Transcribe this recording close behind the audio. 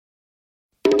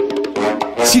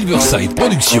Silverside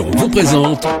Productions vous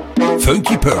présente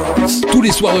Funky Pearls, tous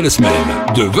les soirs de la semaine,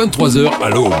 de 23h à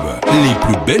l'aube. Les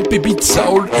plus belles pépites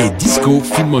soul et disco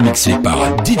finement mixées par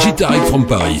DJ Tarek from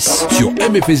Paris sur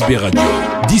MFSB Radio,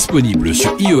 disponible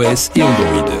sur iOS et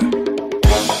Android.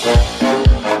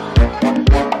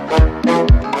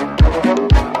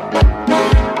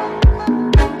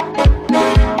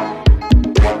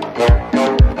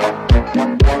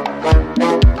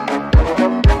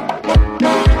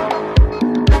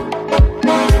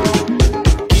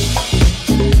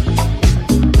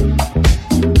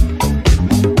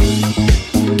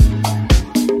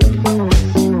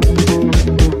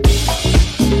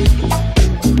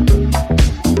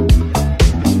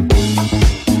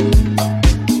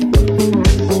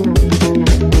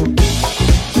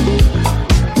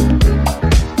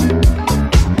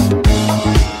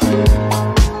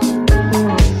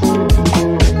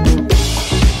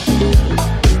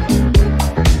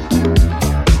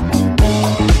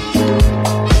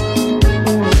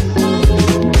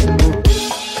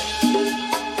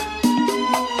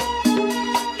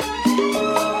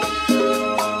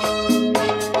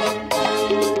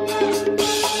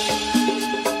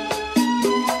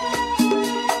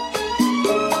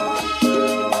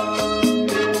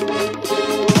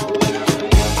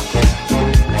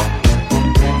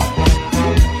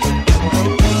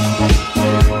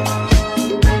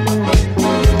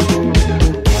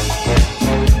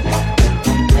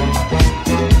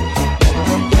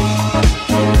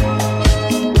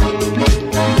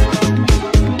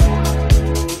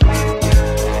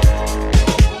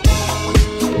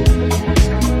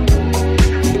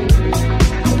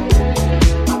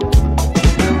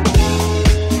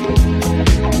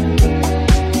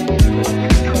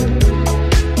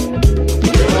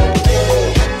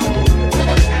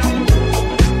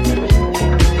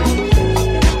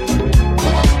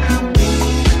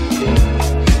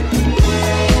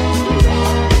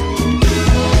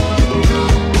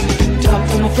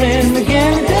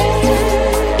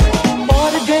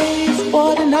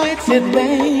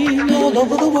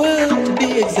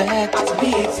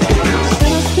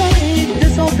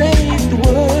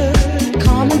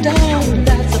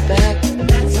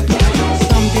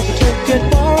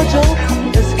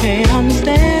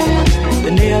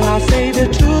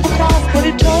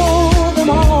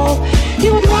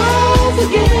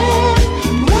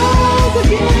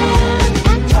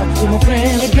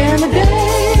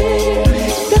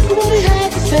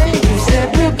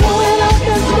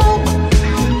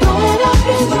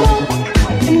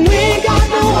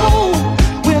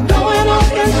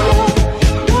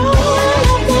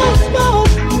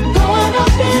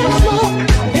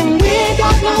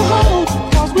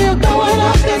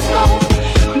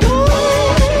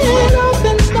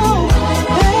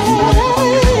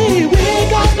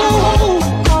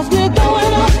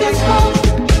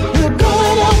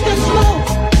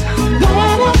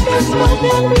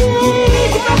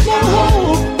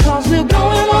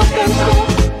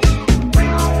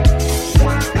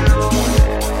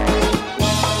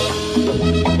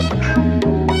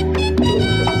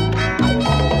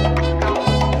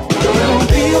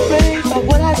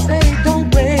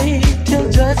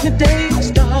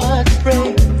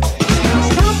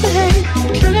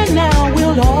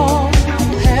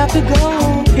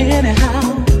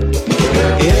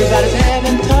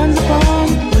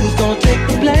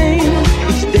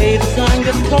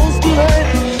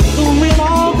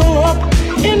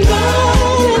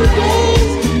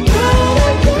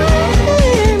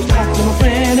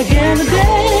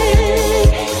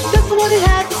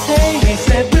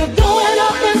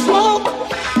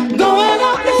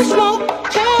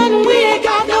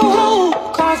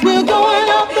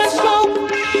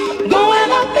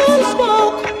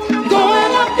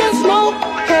 Going up in smoke,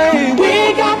 hey, we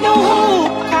ain't got no hope.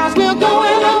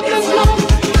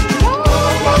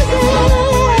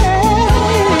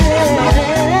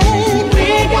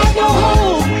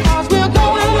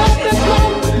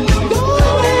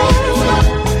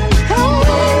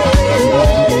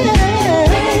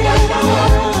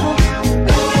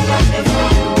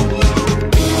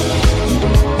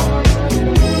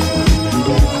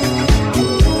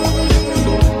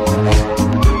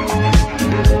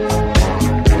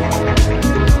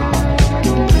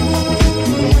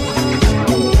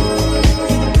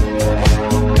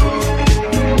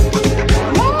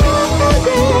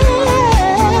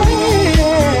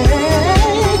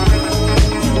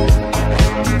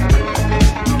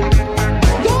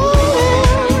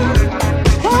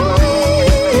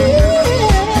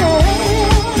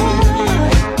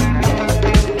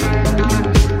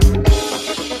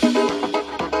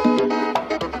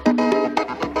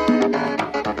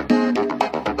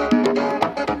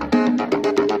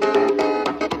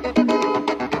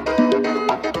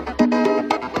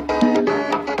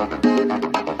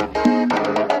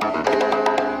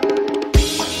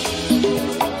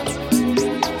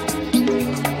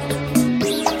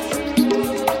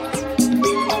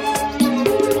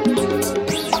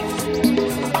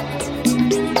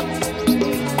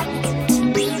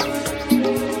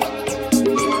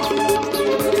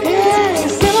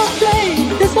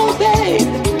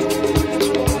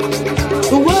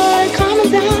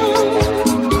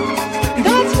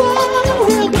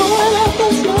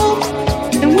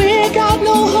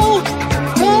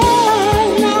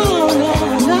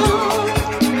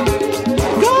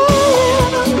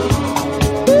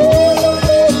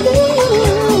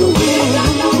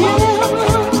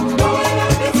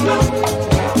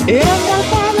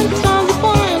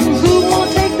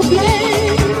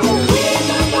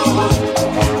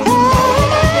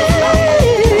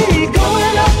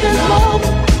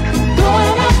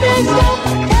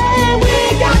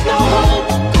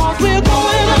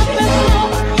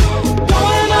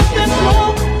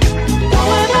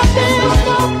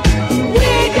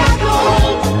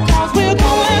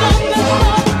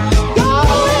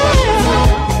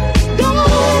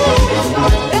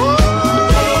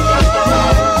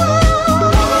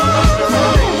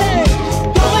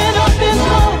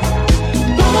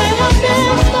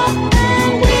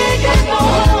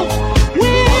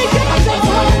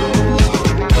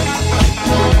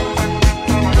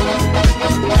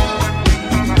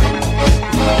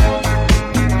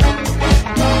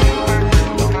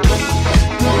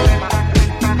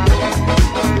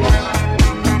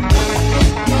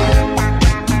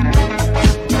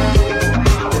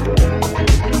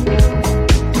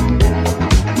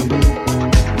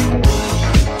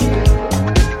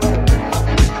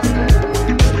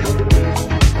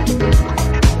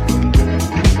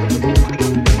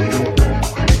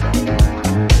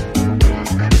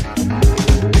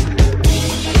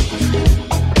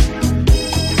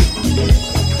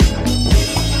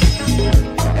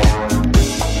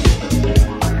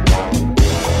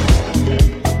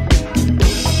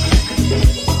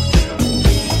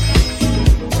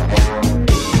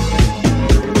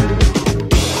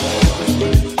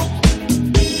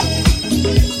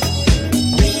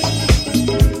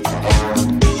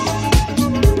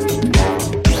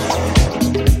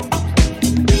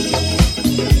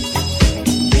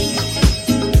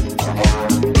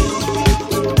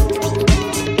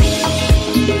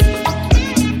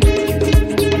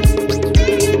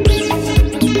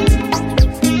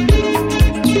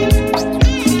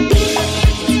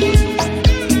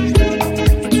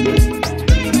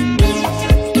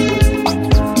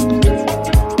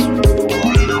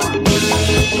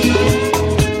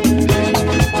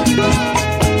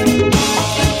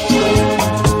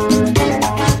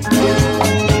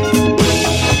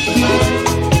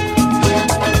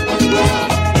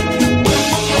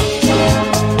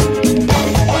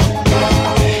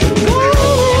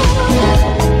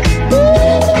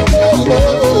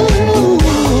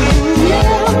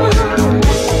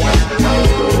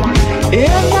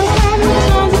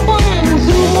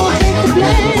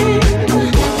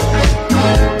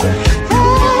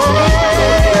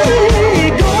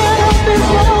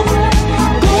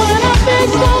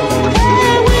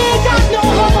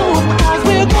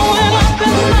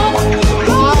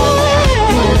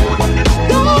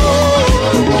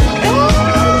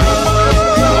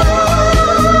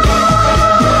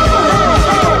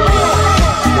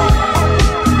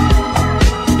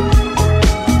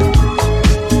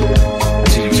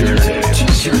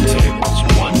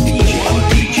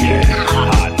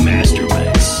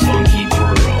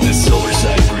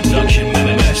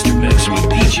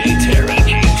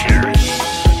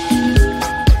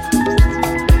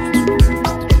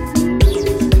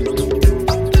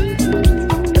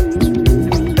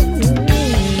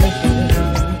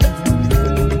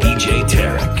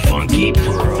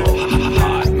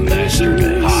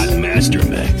 Master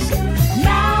Mix.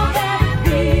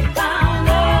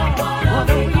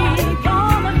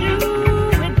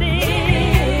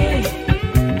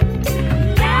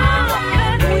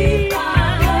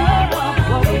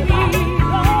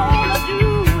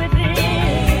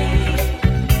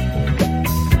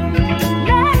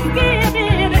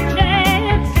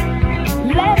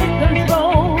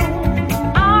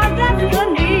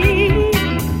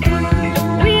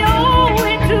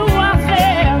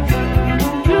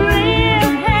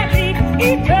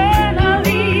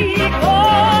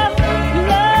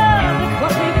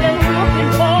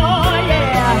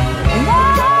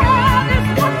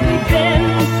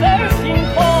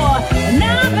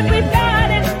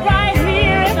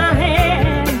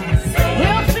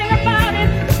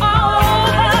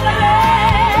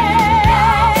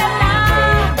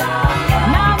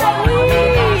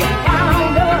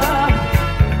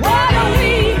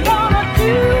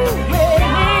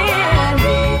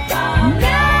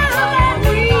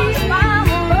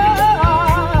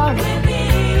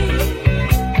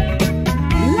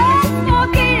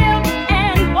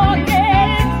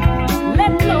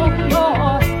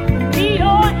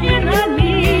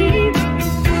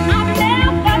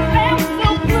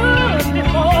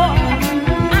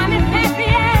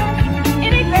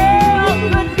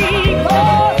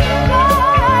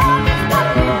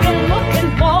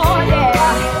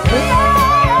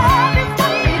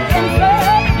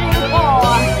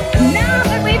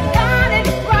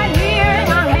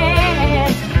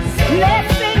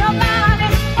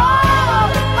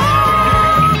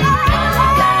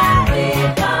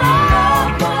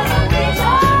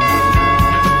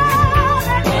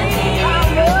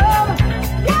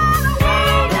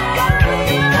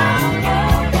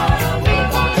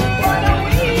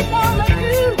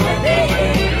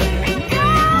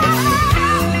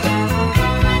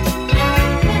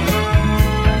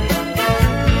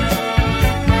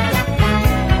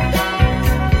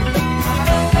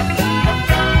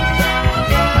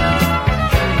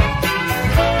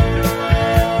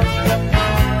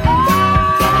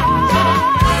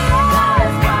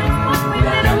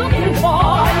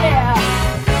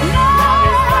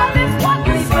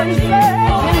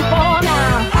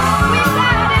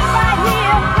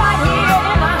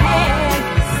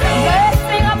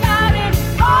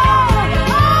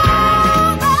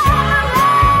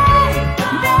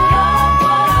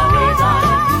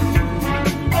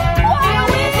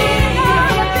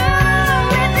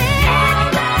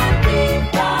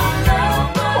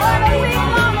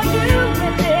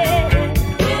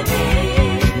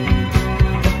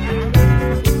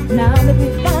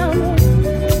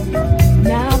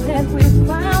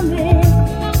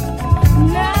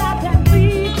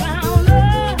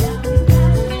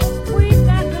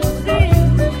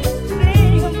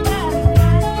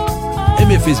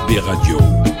 MFSB Radio.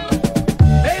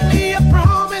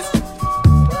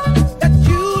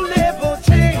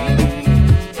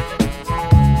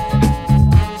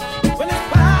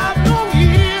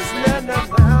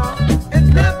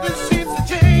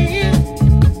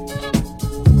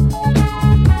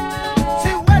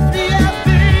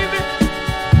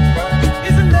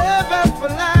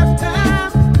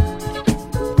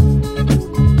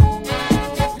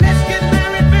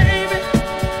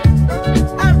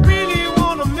 I really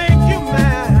wanna make you mine.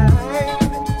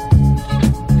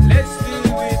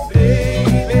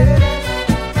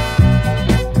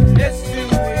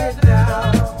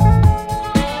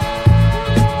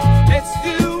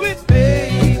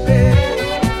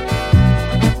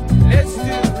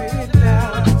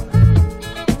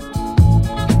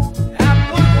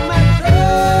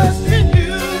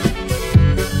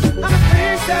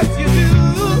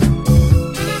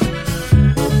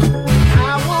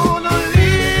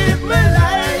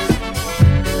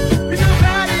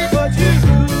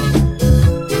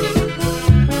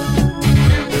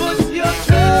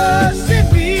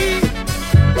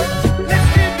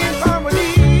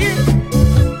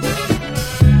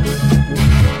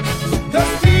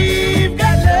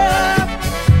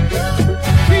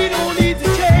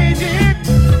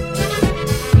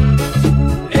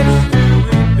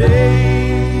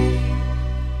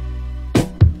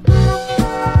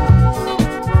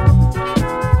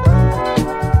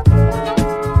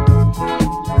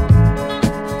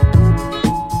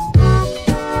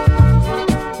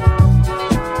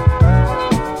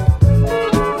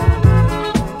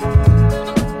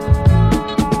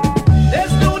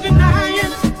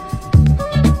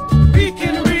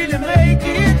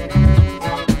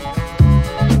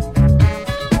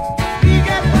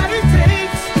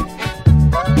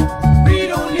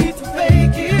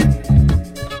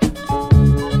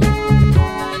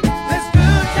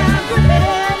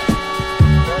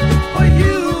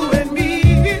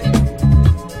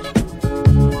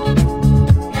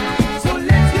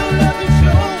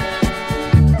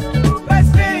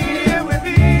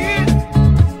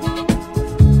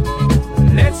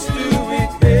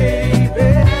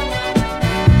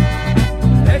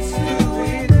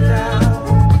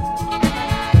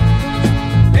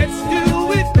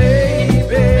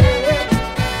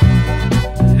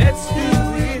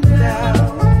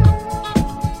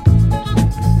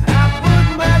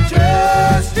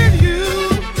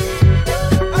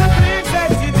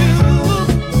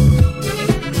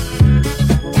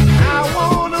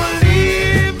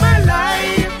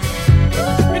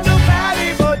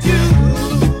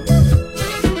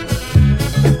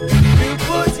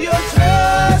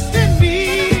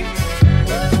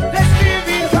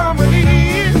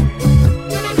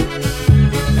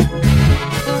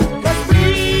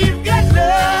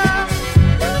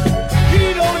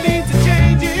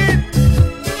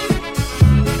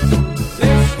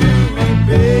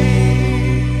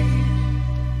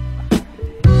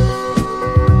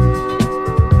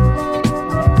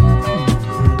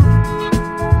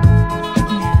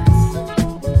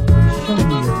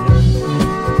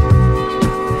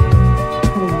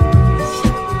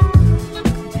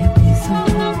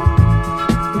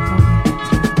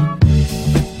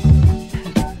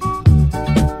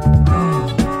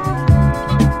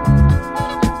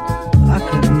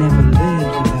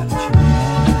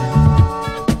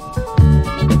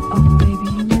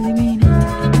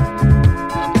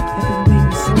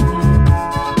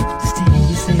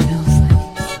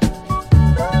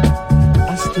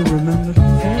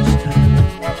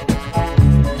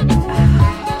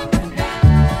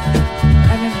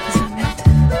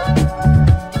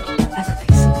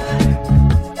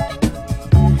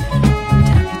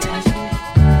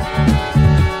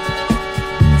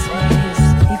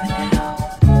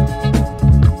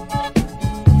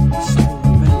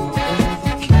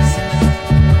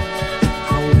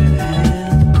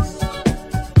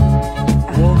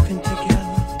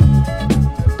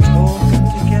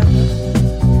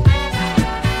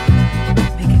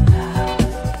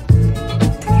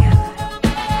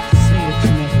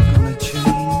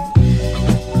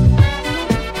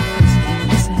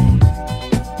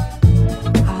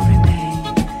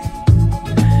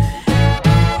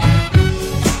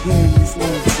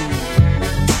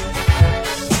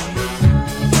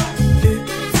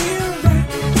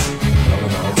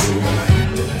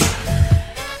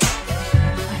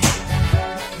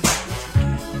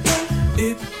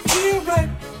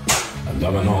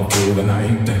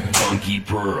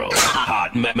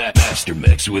 hot master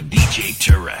mix with DJ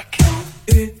Tarek.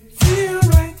 It feel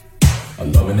right.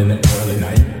 I'm loving in the early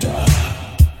night.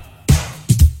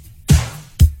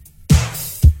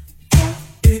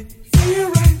 It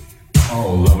feel right.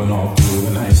 Oh, loving all through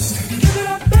the night. Give it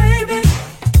up, baby.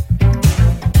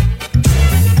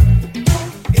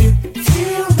 It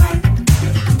feel right.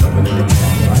 Loving in the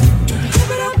moonlight.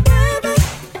 Give it up, baby.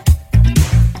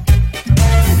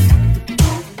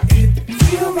 It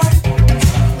feel right.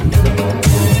 Loving all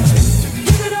through the night.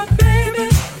 Give it up, baby.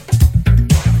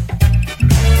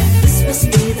 This must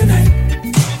be the night.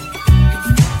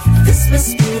 This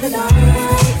must be the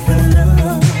night for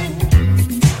love.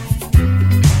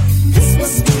 This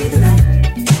must be the night.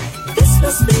 This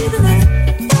must be the night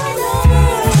for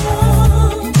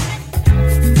love.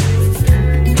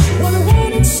 Wanna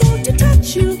run and so to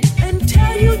touch you and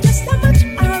tell you just how much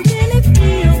I really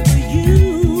feel for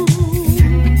you.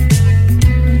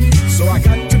 So I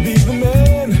got to be the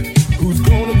man who's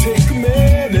gonna take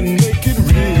command and make it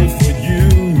real for you.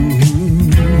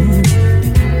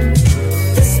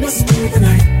 This must be the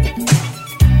night.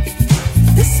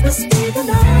 This must be the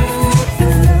night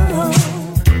for love.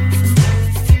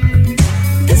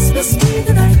 This must be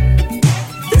the night.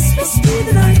 This must be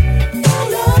the night for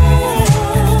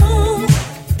love.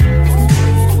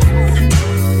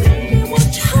 Baby,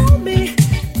 won't you hold me?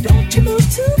 Don't you move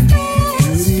too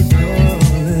fast. Pretty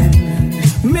darling,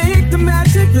 make the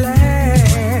magic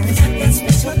last. That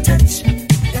special touch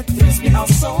that thrills me out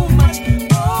so much.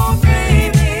 Oh,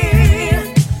 baby,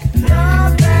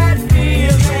 love that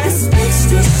feeling. This makes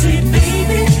you sweet,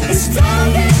 baby. It's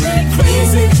driving me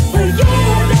crazy for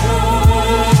your love.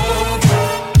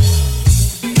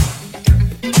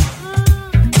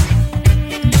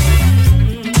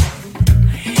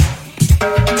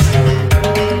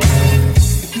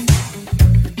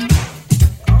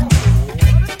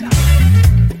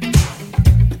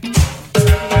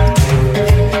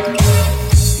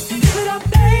 Give it up,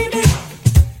 baby.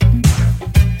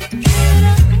 Give it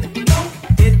up.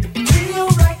 It feel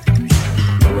right.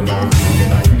 Loving all through the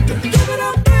night. Give it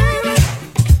up, baby.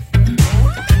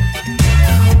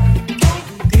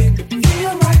 It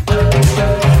feel right. Give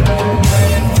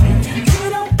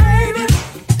it up, baby.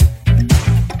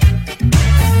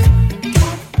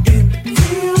 It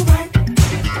feel right.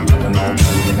 Loving all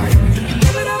through the night.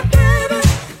 Give it up, baby.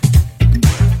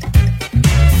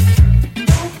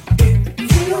 It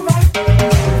feel right.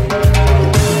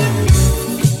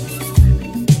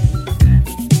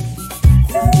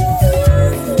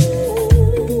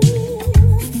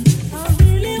 I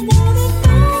really wanna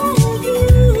know you.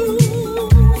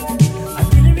 I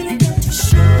really got to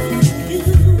show you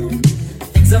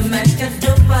things a man can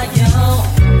do by you.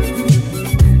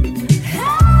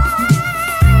 Hey,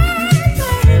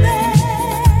 baby,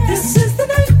 this is the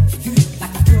night.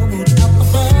 Like a diamond up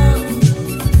above,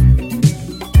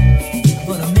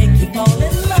 gonna make you fall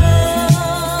in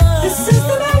love. This is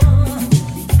the night.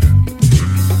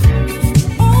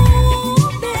 Oh,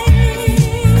 baby,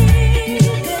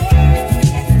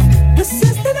 this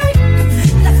is the night.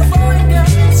 Like a boy and girl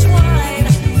twine.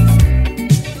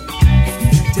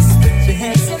 Just put your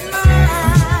hands in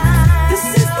mine. This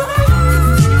is the night.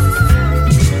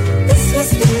 This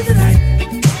must be the night.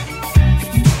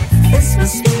 This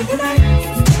must be the night.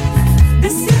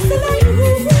 This is the night.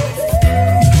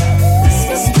 This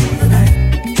must be the night.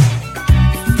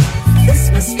 This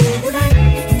must be the night.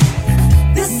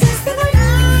 This is the night.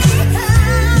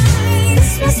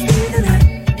 This must be the night.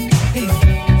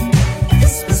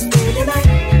 This must be the night.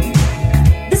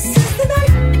 This is the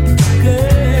night.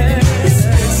 Girl, this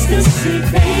ecstasy,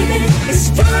 baby, is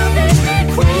driving me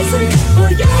crazy for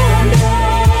your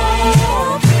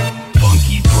love.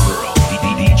 Funky Pearl,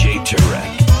 DJ Tarek.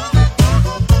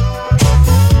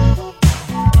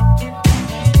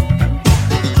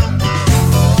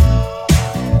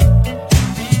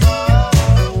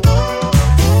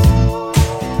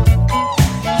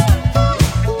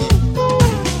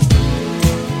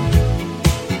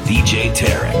 DJ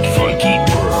Tarek, Funky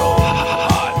Pearl,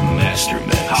 hot master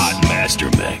mix. Hot master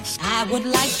mix. I would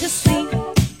like to see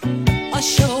a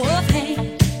show of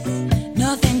hands,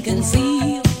 nothing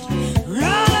concealed.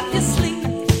 Roll up your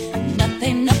sleeve,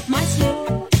 nothing up my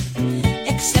sleeve,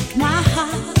 except my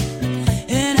heart.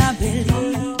 And I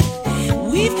believe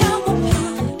we've come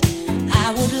apart.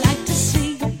 I would like to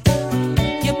see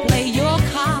you play your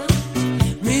cards,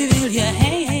 reveal your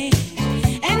hand,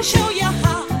 and show your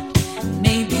heart.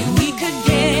 Maybe we could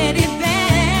get it back.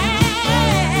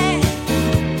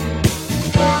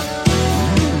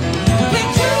 We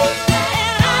do,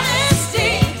 and I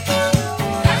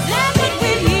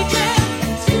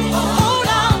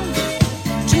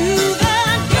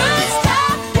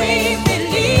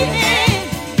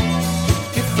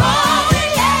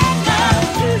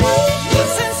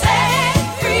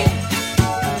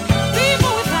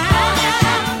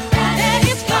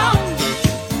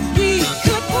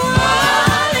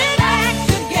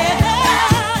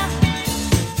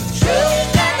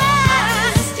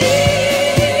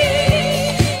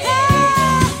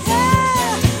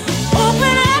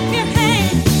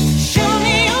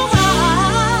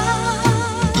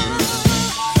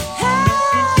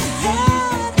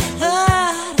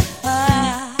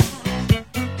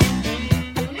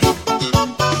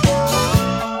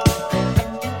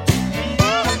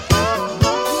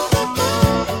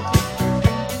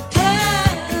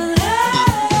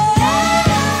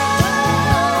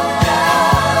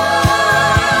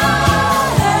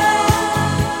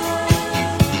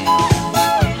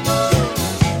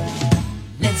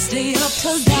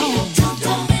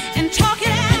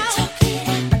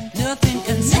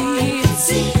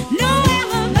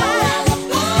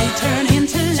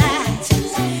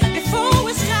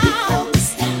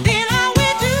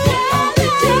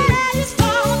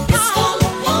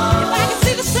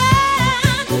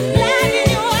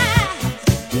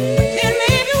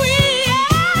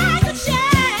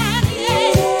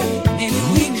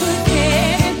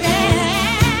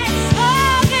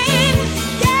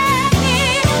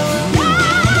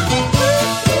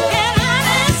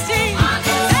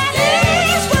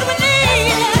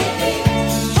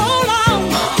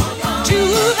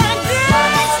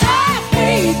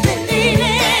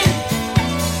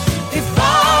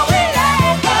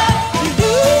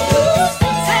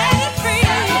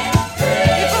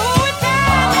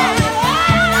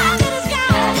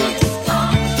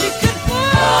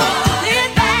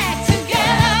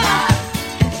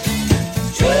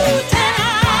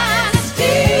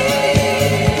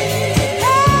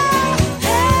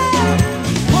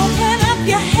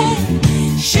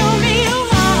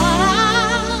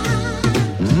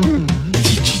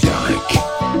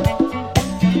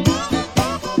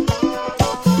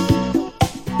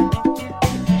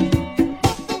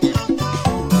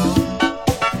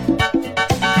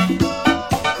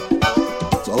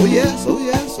Oh yes, oh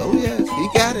yes, oh yes.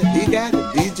 He got it,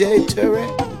 DJ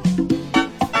Turek.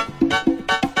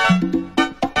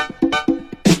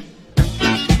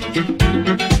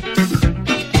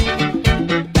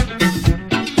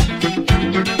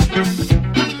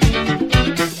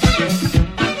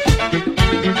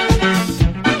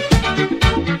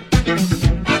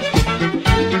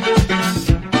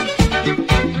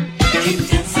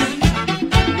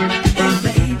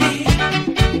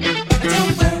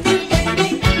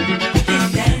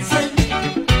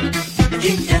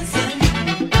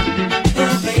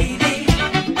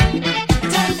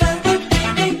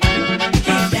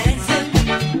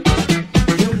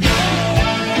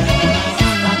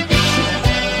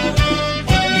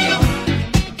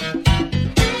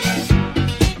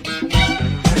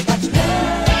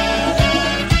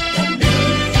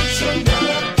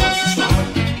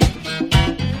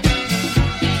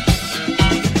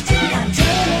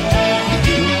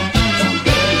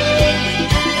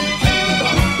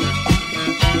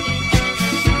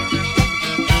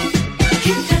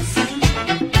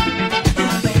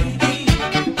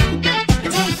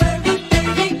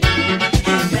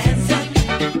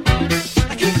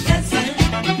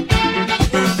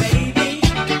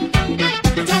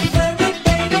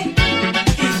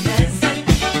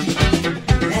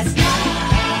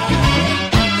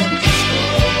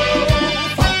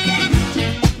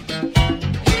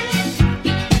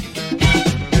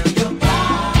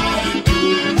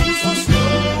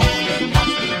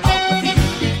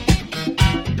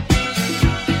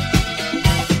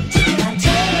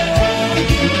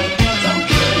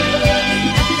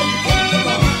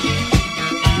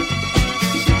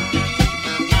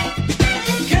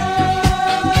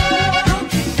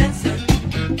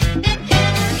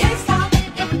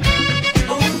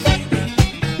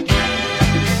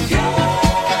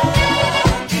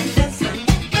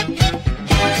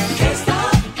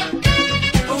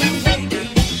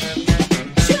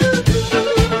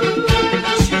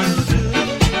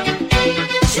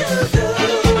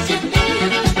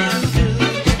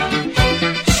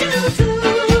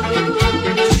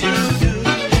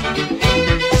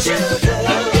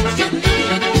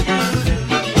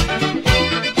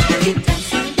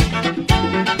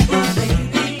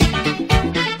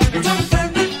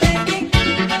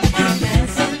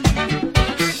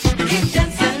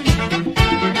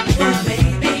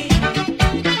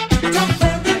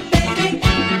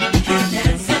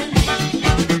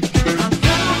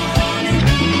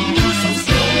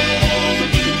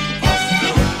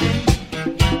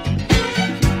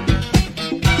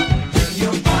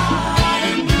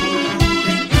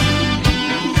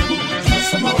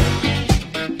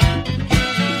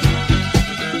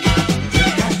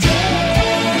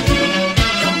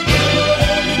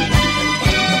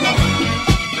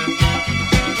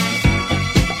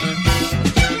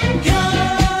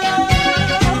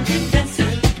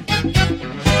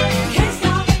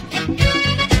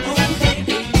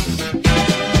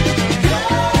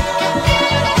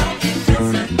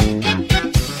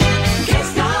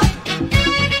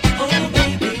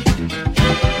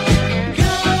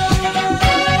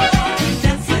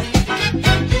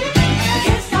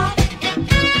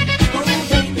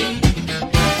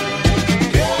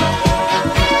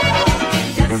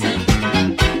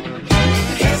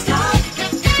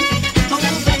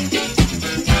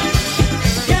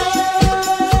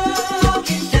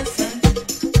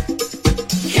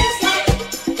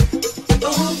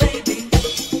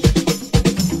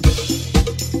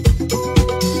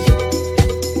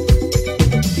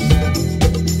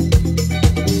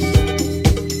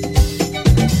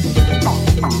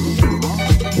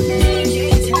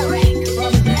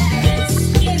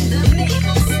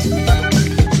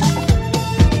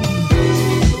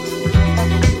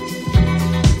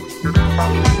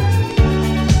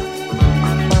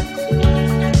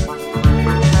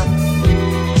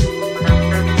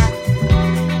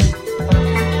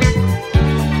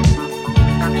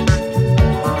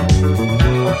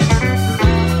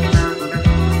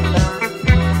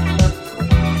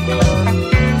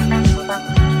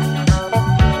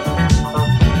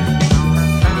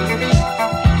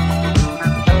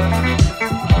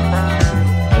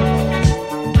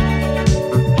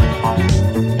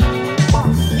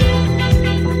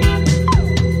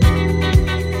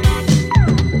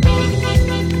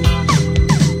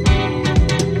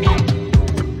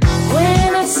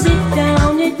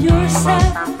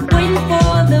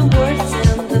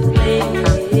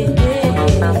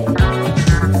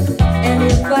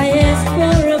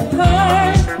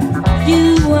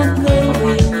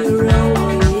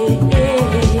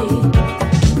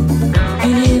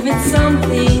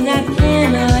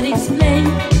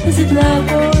 Is it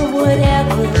love or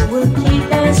whatever?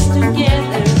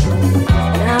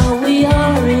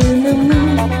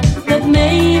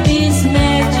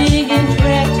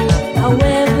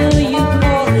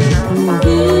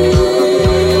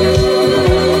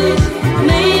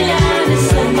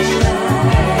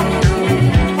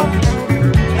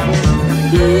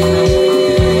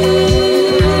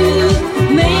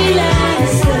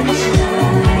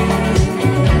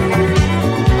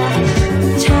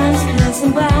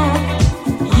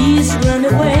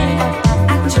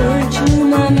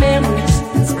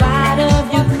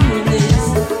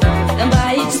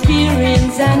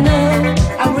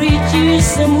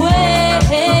 some way.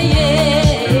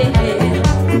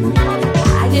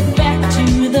 I get back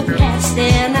to the past,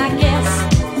 and I guess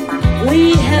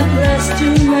we have lost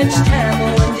too much time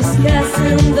on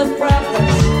discussing the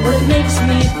problems. But it makes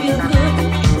me feel good.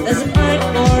 There's a part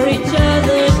for each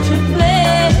other to play.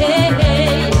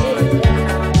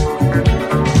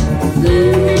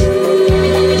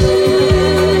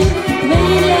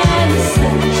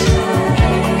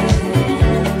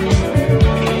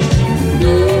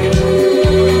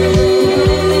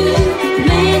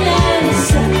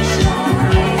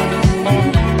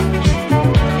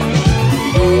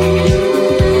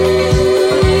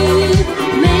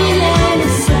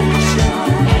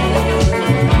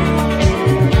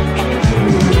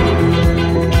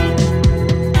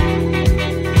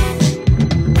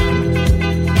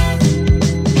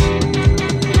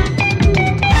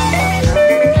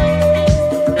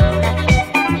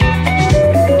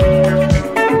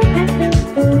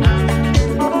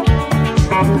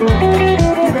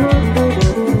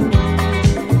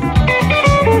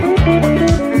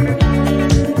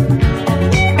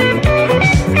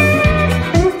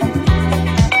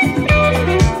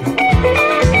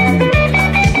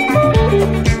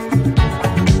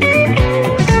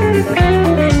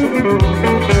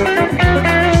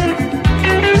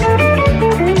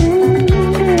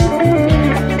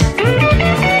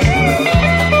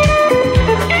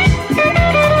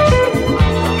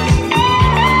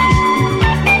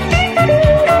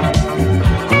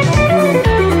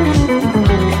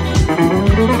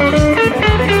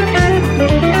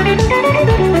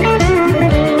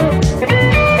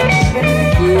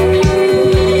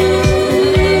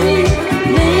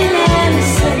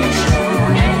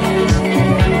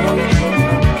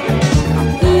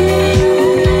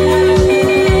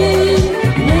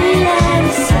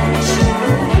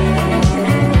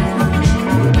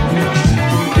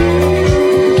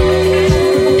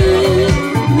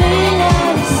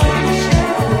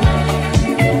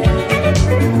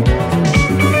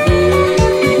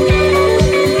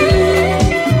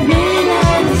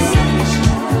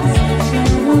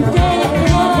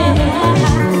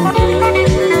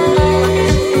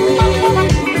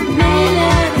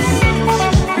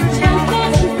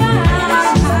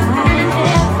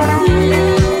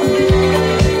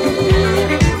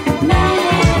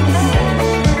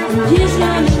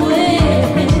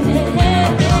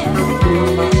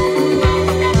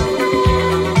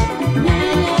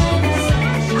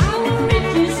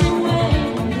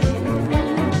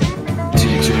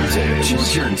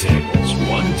 Turntables,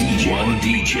 one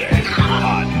DJ,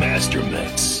 Hot Master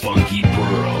Mix, Funky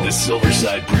Pearl, the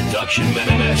Silverside Production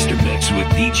Master Mix with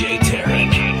DJ Tarek.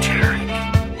 DJ Tarek.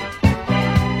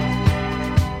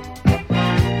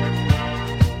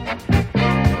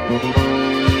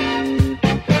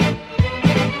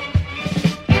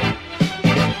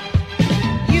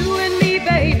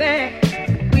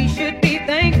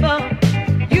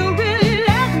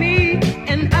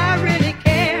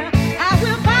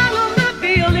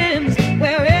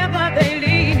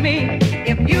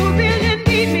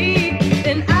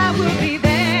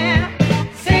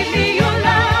 Save me your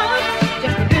love,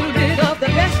 just a little bit of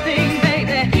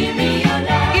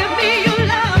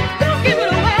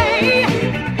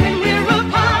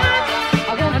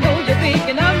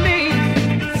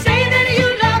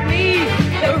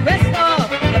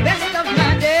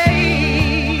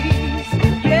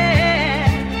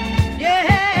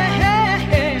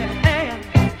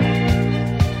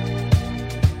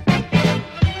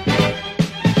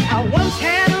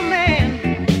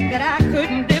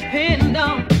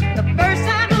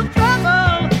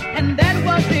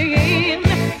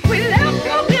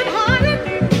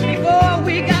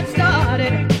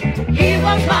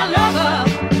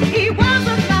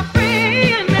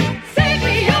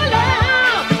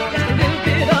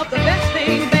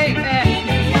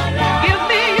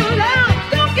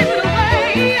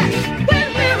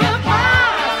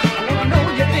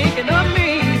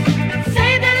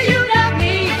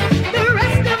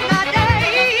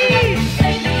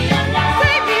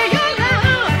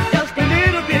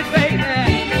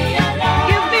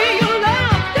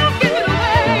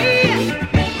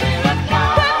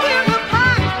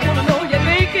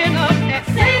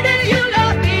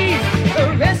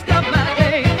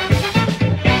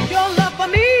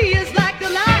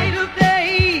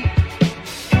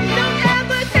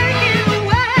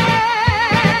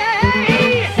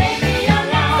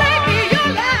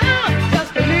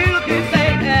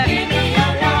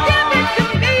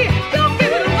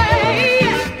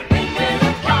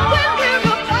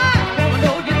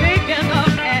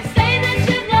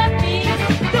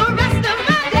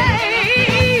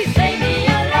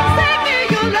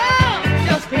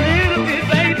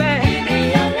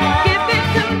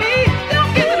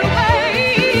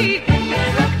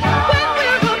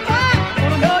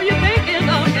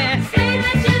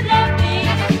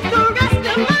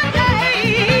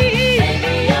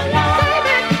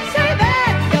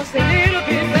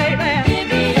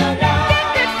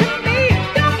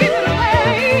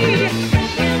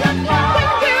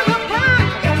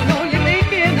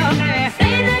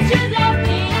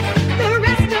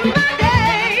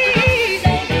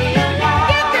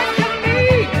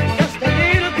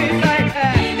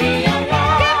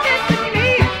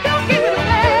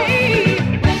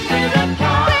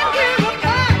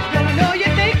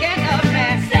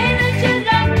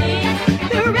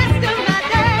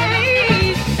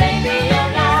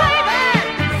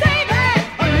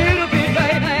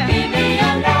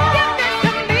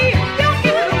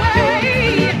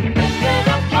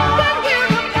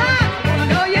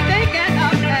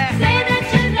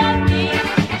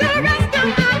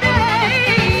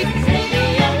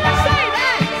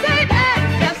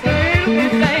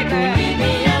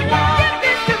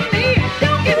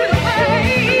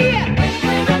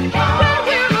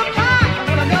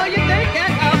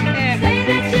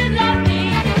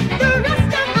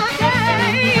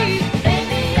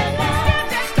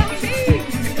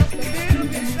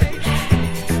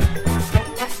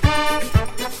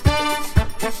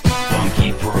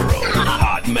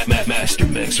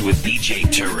Mix with DJ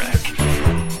Tarek.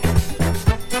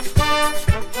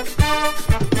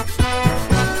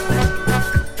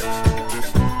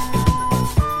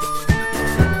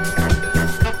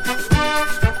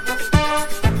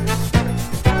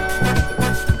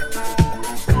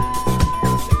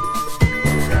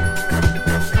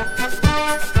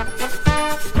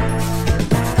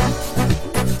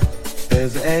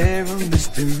 There's every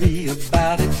mystery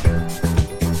about it.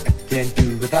 Can't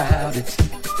do without it.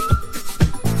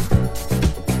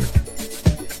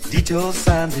 Detail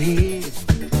signs here,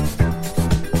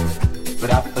 but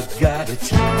I forgot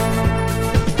it.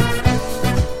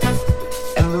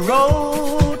 And the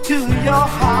road to your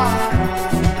heart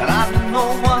that I know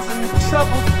wasn't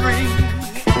trouble-free.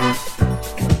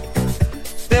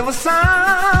 There were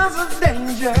signs of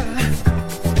danger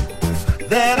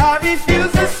that I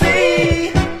refuse to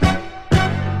see.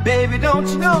 Baby, don't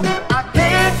you know I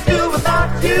can't do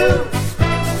without you.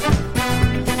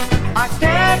 I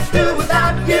can't do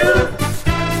without you.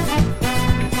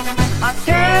 I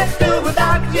can't do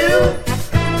without you.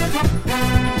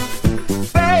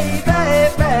 Baby,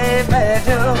 baby,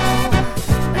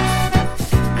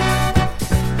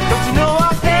 don't you know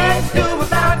I can't do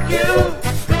without you.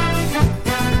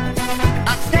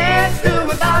 I can't do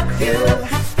without you.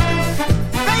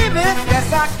 Baby, yes,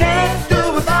 I can't do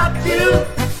without you.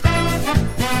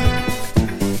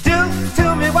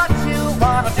 Tell me what you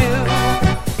wanna do.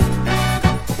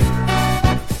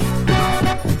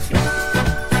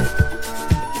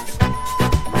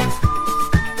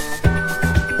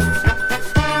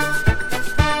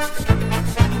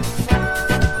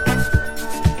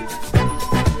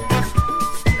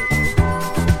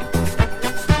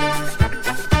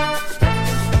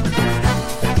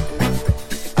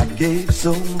 I gave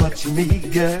so much of me,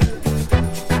 girl,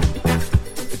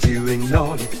 but you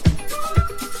ignored it.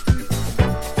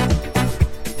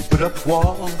 You put up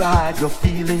walls to hide your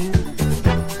feelings,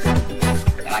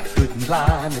 and I couldn't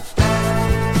climb it.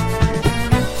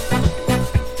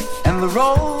 And the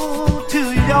road to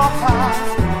your heart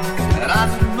that I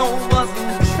know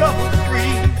wasn't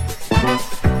trouble-free.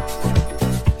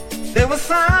 There were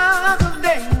signs of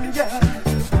danger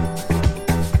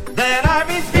that I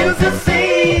refuse to see.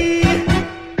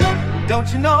 Don't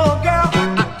you know, girl,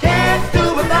 I can't do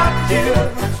without you.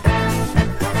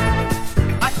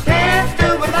 I can't do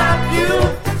without you.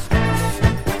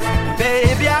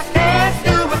 Baby, I can't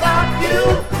do without you.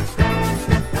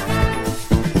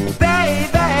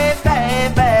 Baby,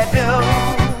 baby, do.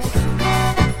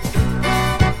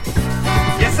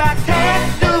 Yes, I can't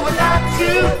do without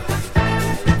you.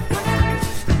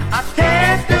 I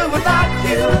can't do without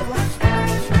you.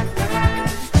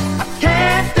 I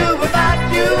can't do without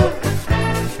you.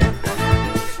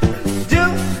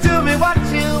 Do me what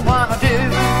you wanna do.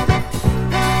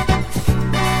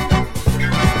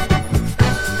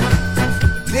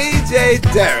 DJ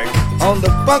Tarek on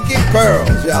the Funky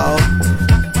Pearls, y'all.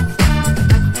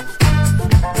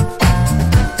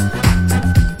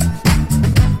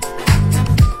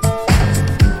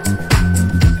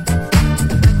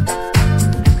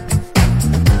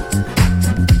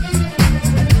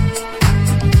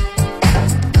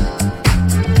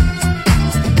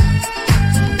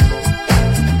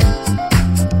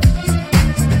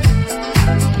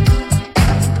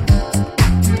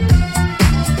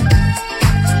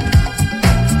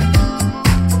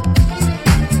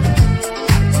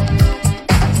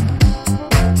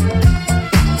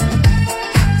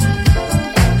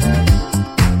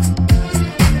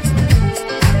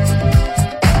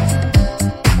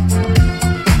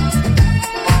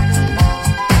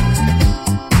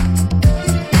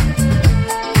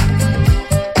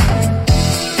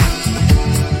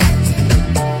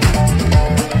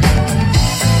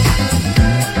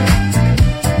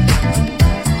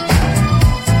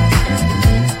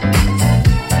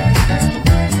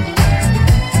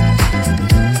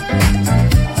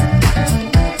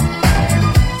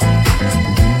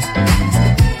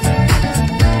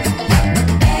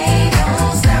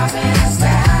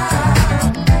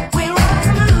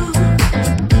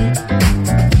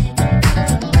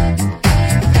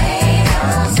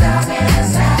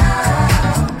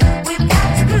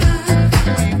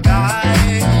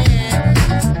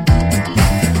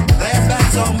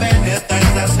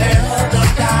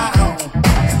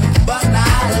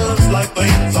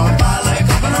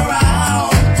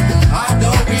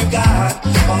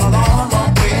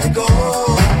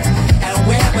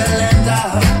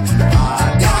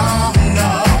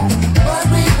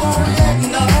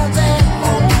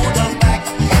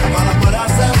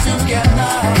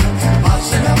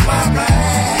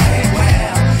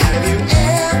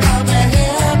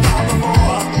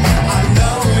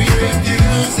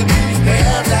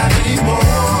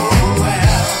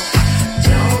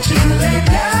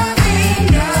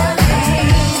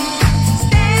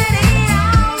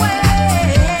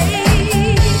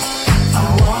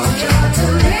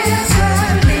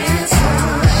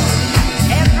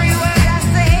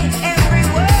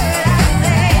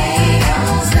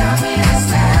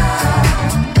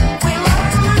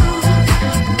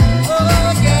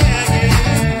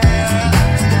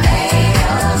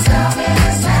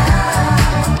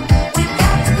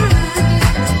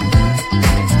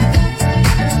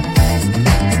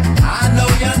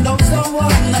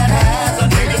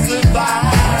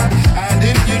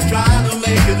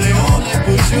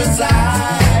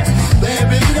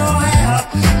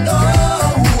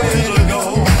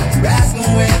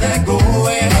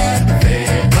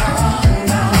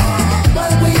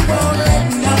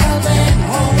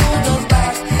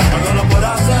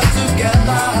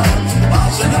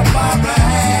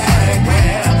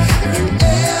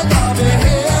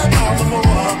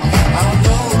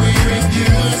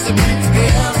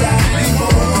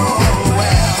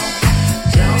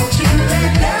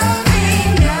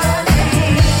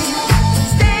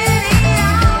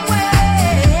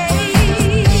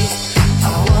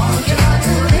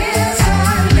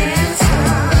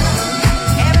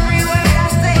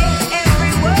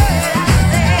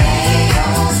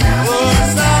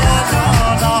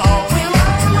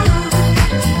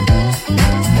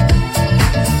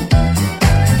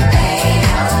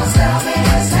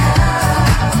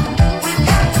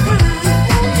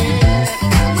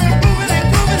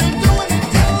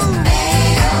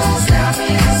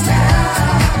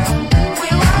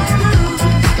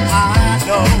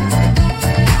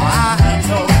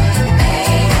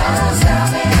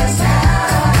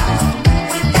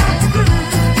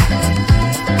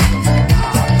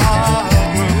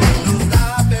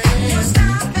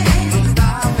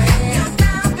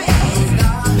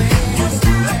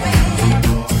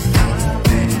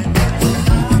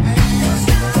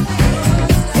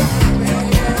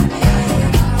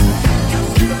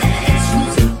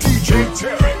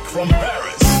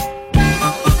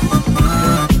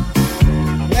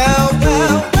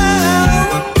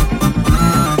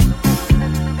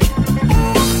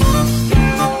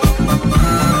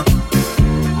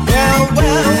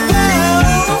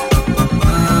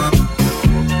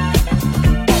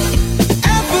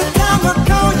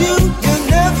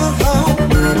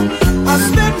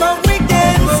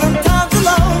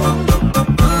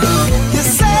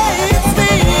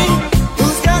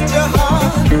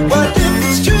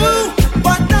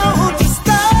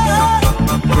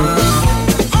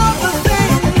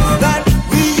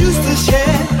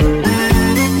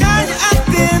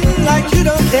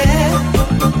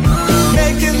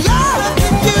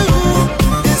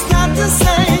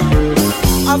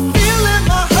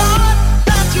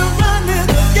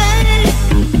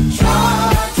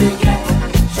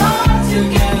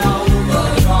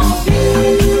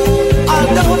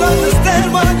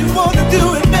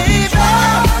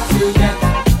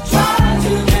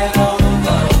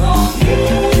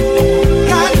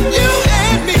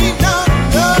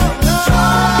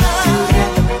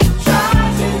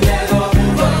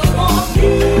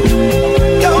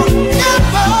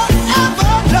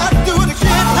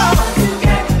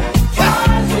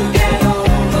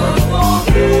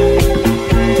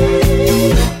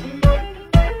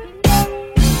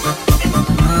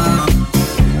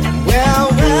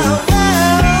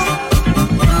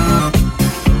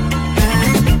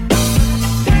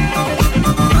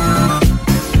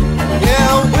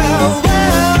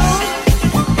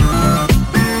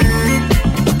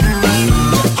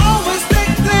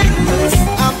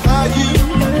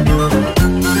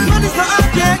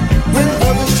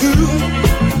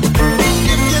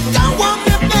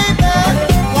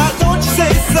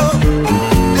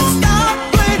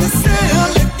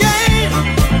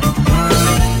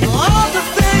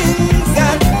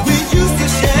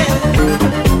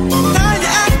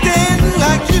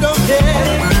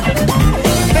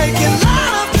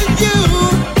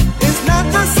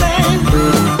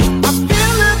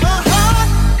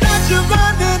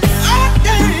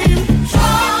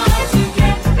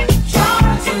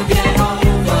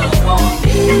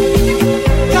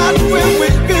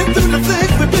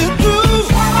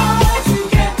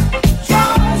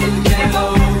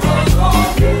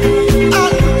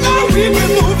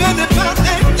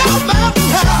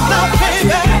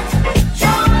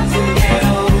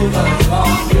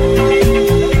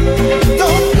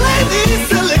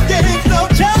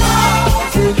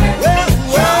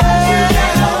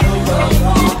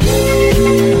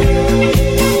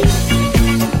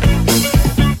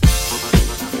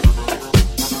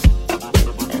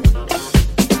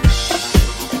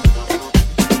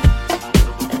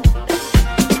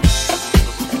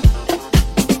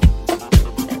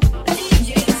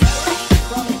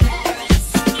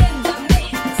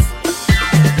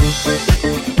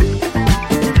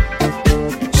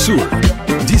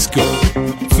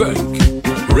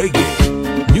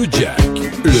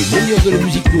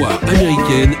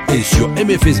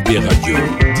 MFSB Radio,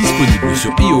 disponible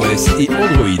sur iOS et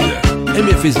Android.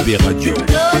 MFSB Radio.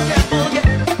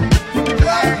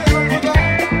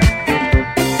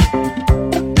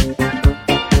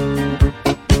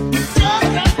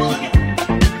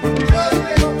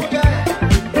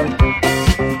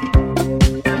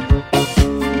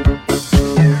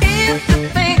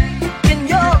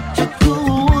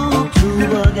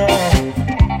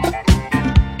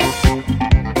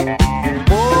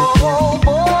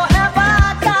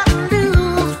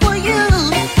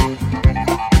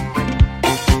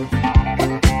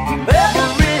 Well,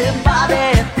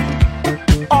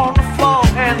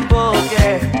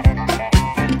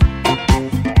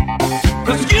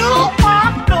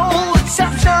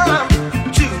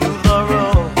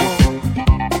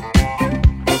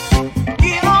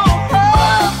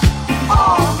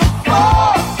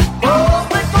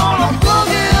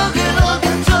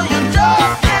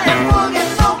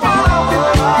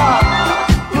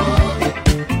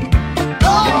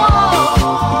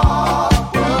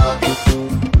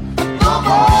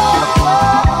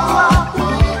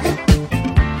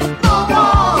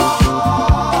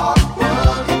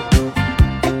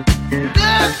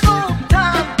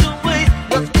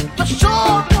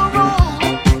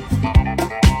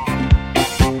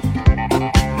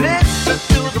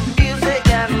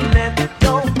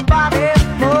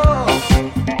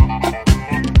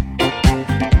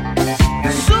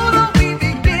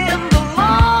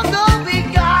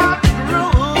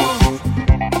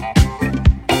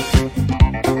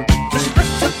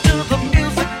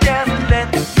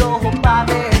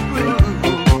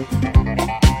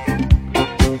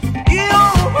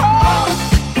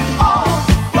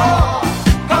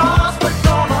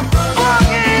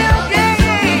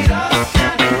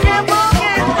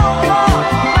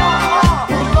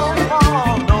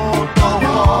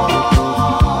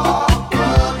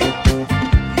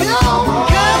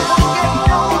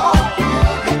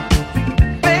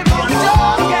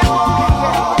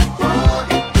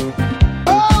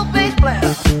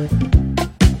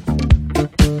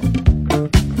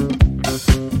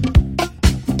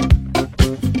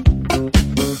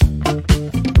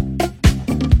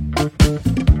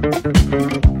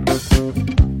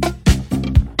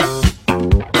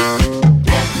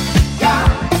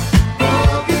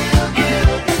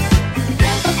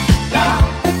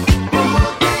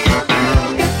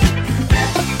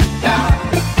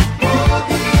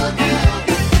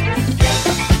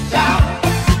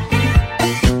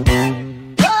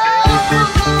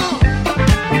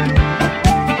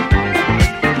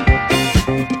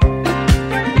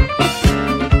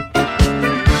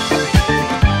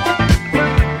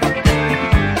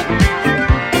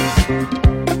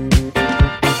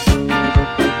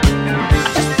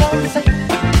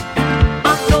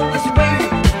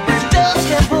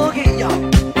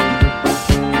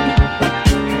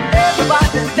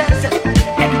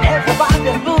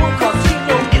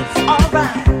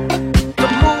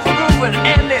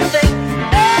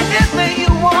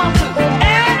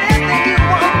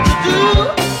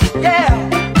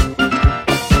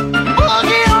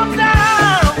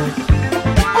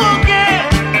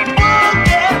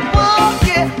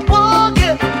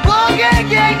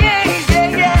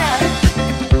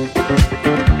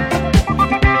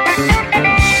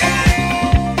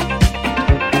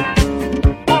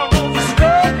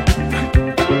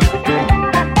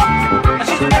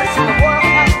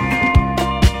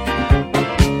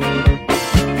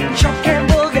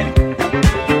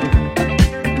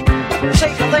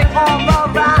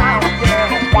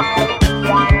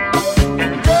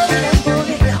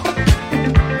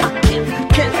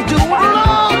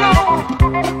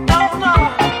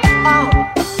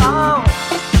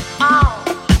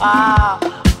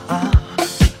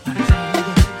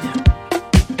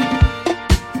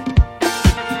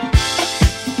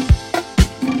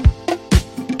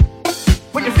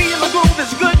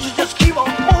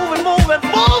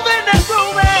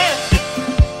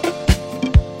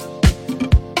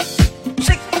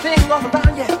 swing all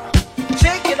around you,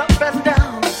 shake it up and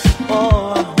down.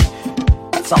 Oh,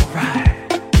 it's alright.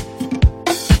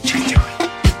 You can do it.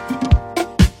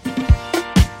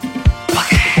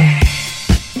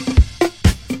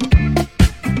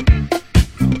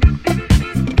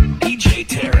 DJ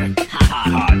Tarek,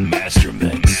 Hot Master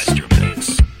Mix.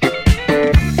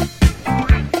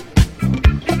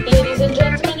 Ladies and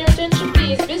gentlemen, your attention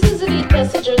please. Business elite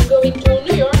passengers going to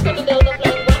New York on the Delta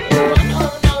Flight 141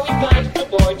 are now invited to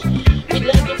board. We'd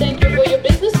like to thank you for your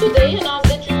business today and ask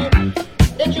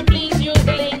that you please use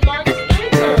the lane marked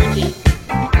 930.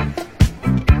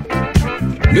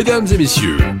 Mesdames et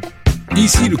messieurs,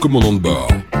 ici le commandant de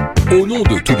bord. Au nom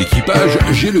de tout l'équipage,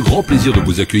 j'ai le grand plaisir de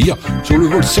vous accueillir sur le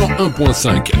vol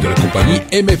 101.5 de la compagnie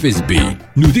MFSB.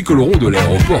 Nous décollerons de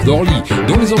l'aéroport d'Orly,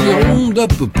 dans les environs d'à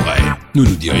peu près. Nous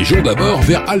nous dirigeons d'abord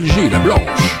vers Alger-la-Blanche.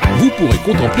 Vous pourrez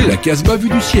contempler la Casbah vue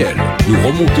du ciel. Nous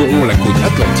remonterons la côte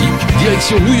atlantique,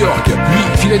 direction New York, puis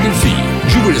Philadelphie.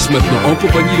 Je vous laisse maintenant en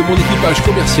compagnie de mon équipage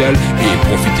commercial et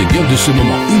profitez bien de ce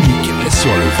moment unique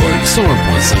sur le vol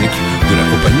 101.5 de la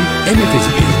compagnie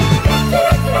MFSB.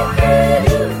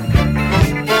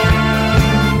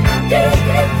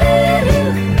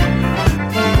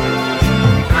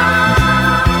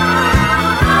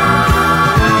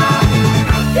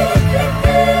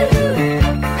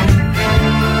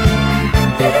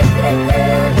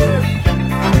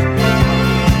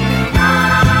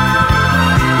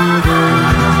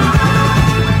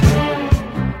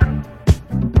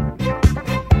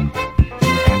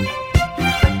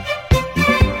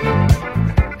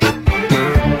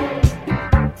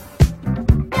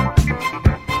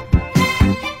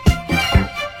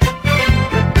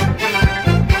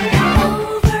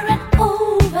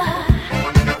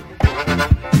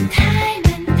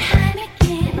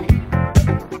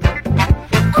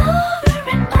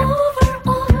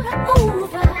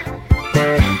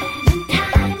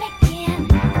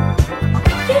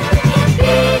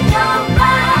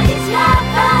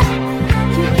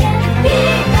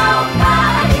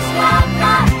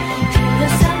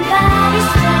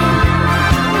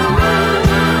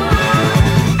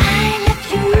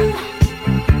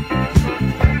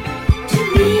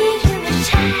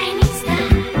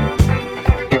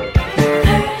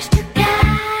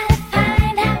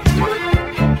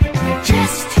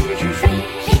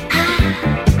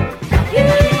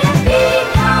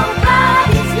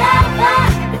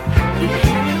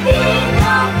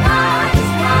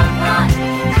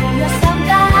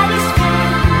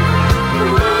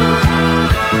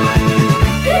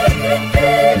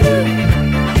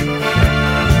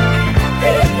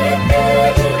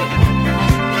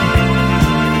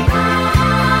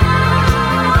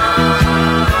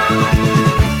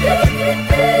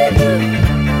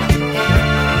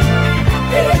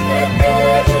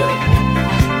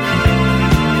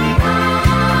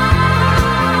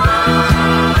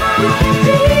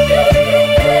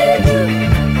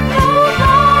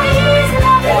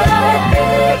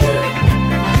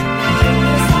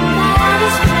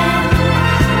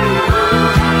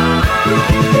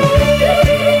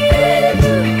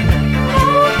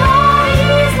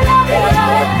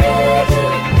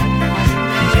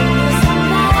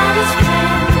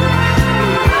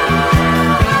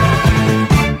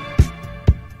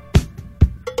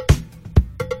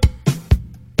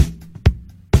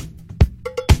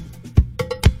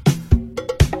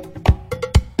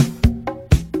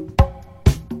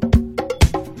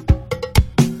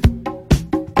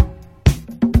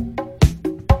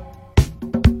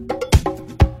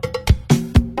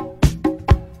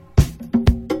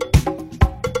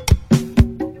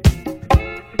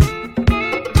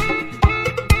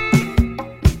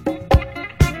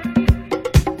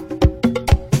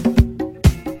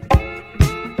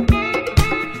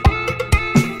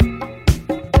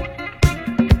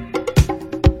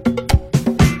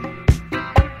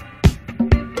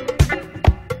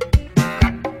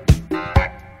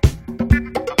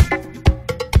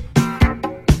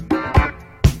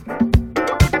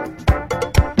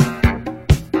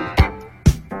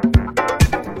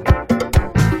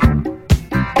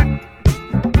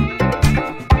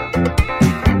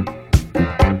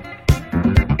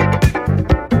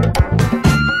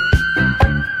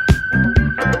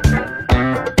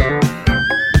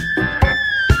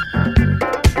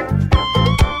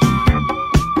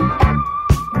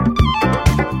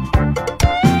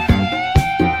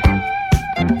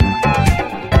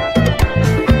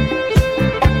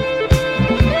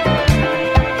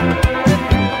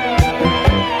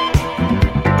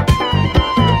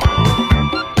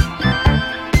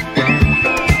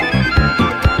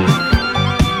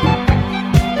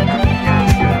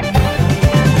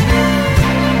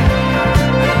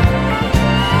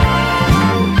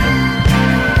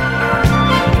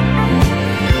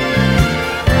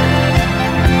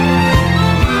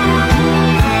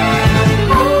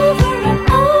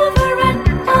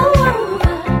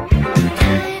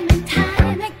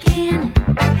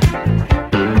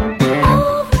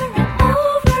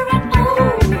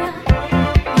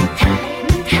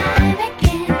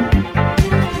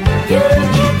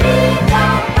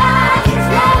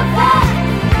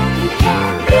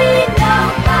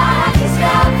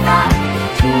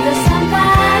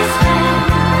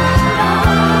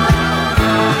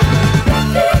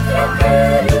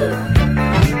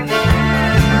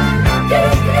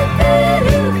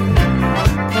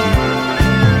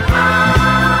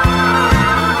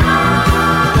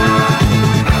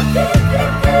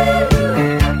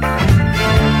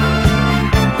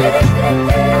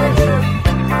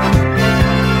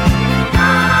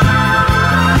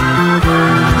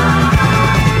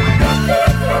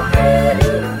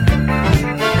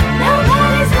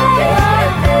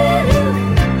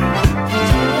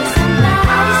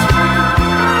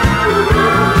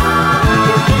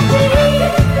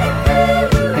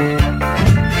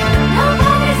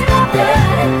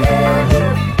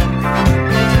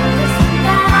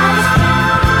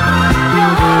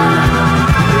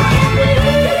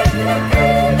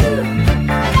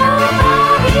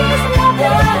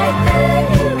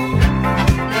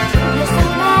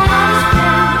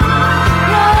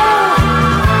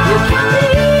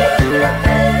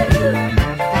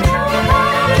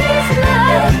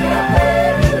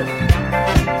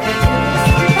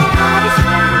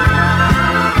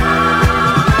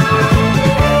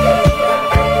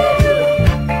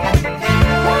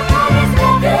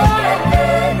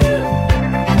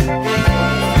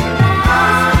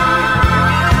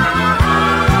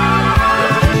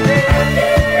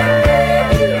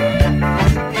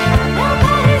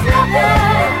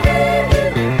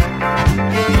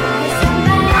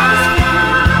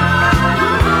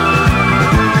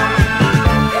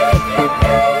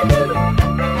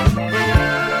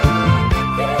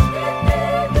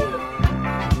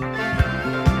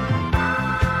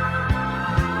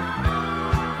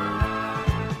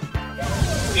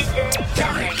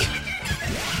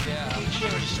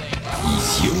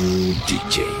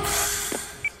 DJ.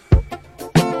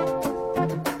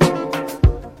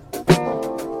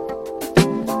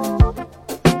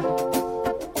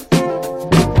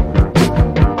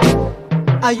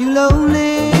 Are you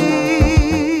lonely?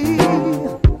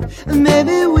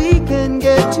 Maybe we can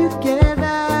get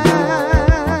together.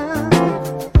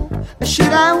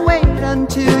 Should I wait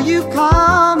until you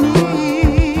call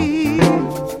me?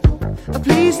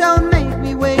 Please don't make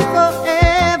me wait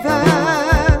forever.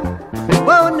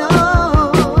 Oh no,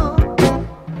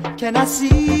 can I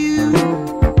see you?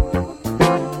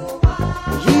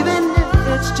 Even if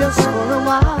it's just for a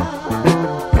while.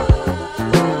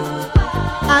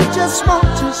 I just want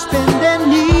to spend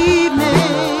an evening.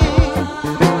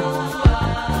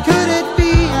 Could it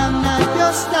be I'm not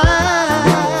your style?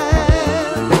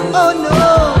 Oh no,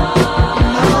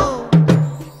 no.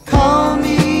 Call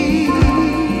me,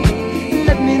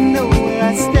 let me know where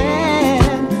I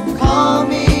stand. Call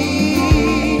me,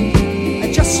 I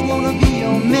just wanna be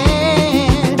your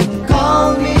man.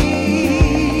 Call me,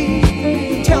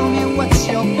 tell me what's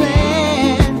your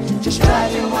plan. Just try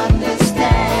to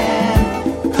understand.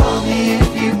 Call me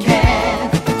if you can.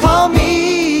 Call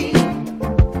me.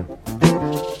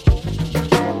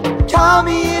 Call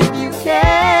me if you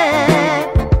can.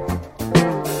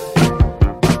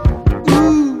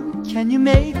 Ooh, can you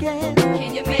make it?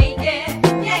 Can you make it?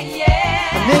 Yeah,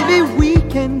 yeah. Maybe we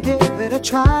can give it a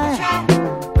try.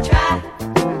 Try,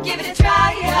 give it a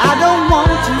try. Yeah. I don't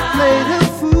want to play the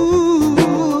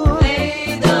fool.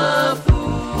 Play the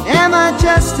fool. Am I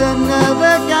just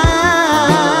another guy?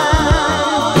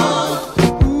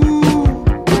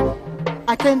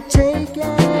 I can't take it.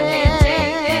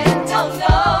 Don't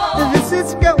know. This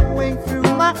is going through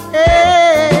my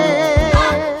head.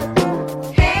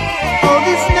 All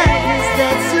this madness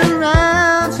that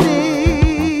surrounds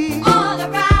me. All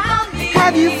around me.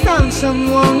 Have you found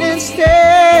someone instead?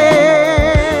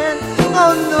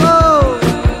 Oh no,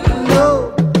 no.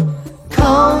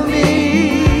 Call me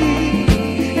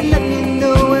and let me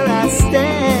know where I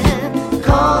stand.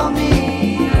 Call me.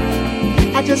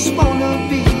 I just wanna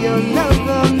be your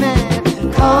lover, man.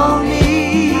 Call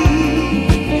me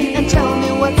and tell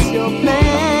me what's your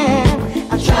plan.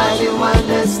 I try to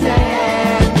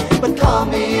understand, but call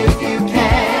me if you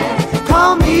can.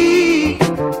 Call me.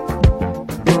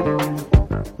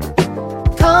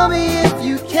 Call me if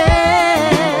you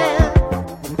can.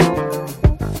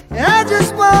 I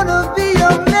just wanna be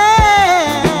your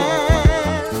man.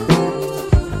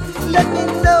 Let me